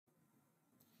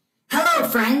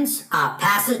friends, our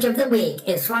passage of the week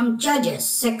is from Judges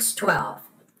 6:12.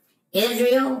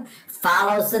 Israel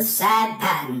follows the sad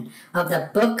pattern of the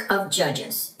book of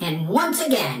Judges and once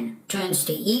again turns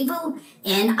to evil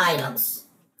and idols.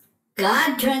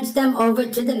 God turns them over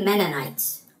to the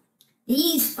Mennonites.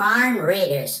 These foreign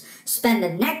raiders spend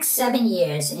the next 7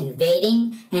 years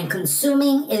invading and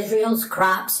consuming Israel's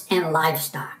crops and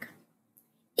livestock.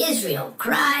 Israel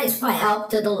cries for help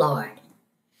to the Lord.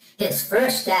 His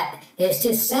first step is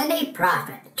to send a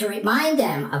prophet to remind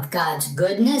them of God's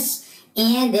goodness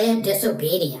and their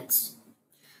disobedience.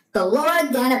 The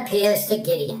Lord then appears to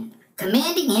Gideon,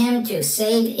 commanding him to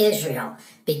save Israel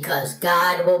because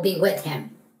God will be with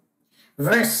him.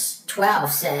 Verse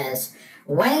 12 says,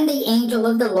 "When the angel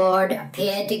of the Lord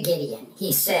appeared to Gideon,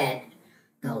 he said,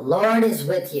 'The Lord is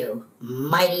with you,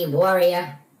 mighty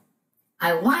warrior.'"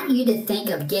 I want you to think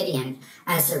of Gideon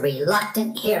as a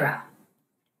reluctant hero.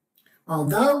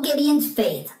 Although Gideon's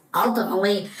faith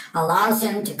ultimately allows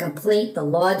him to complete the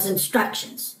Lord's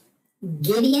instructions,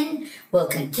 Gideon will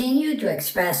continue to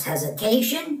express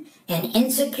hesitation and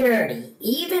insecurity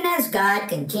even as God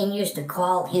continues to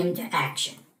call him to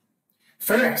action.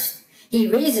 First, he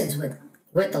reasons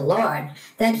with the Lord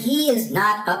that he is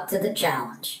not up to the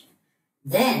challenge.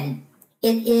 Then,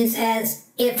 it is as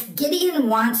if Gideon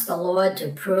wants the Lord to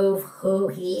prove who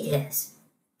he is.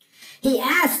 He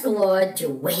asks the Lord to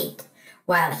wait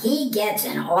while he gets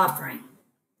an offering,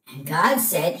 and God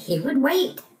said he would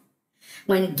wait.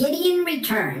 When Gideon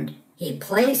returned, he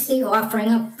placed the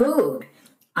offering of food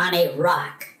on a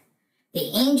rock.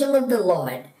 The angel of the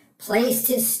Lord placed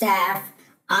his staff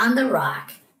on the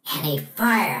rock, and a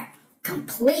fire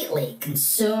completely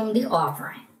consumed the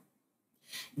offering.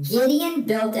 Gideon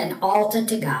built an altar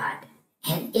to God,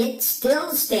 and it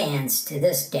still stands to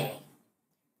this day.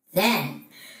 Then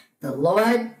the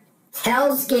Lord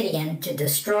tells Gideon to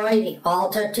destroy the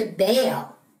altar to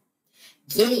Baal.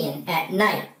 Gideon, at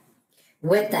night,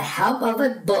 with the help of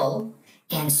a bull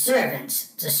and servants,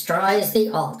 destroys the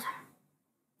altar.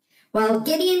 While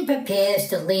Gideon prepares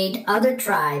to lead other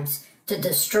tribes to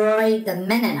destroy the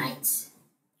Mennonites,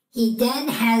 he then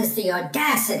has the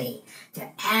audacity to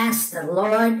ask the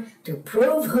Lord to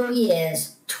prove who he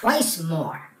is twice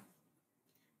more.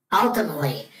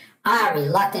 Ultimately, our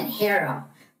reluctant hero,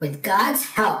 with God's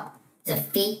help,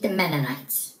 defeat the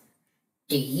Mennonites.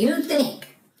 Do you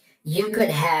think you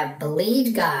could have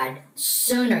believed God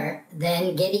sooner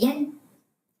than Gideon?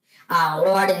 Our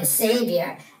Lord and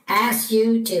Savior asks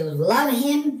you to love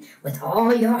him with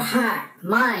all your heart,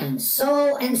 mind,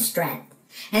 soul, and strength,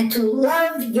 and to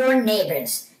love your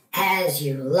neighbors as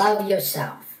you love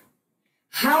yourself.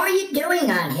 How are you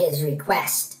doing on his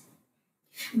request?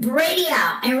 Brady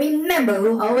out, and remember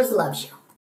who always loves you.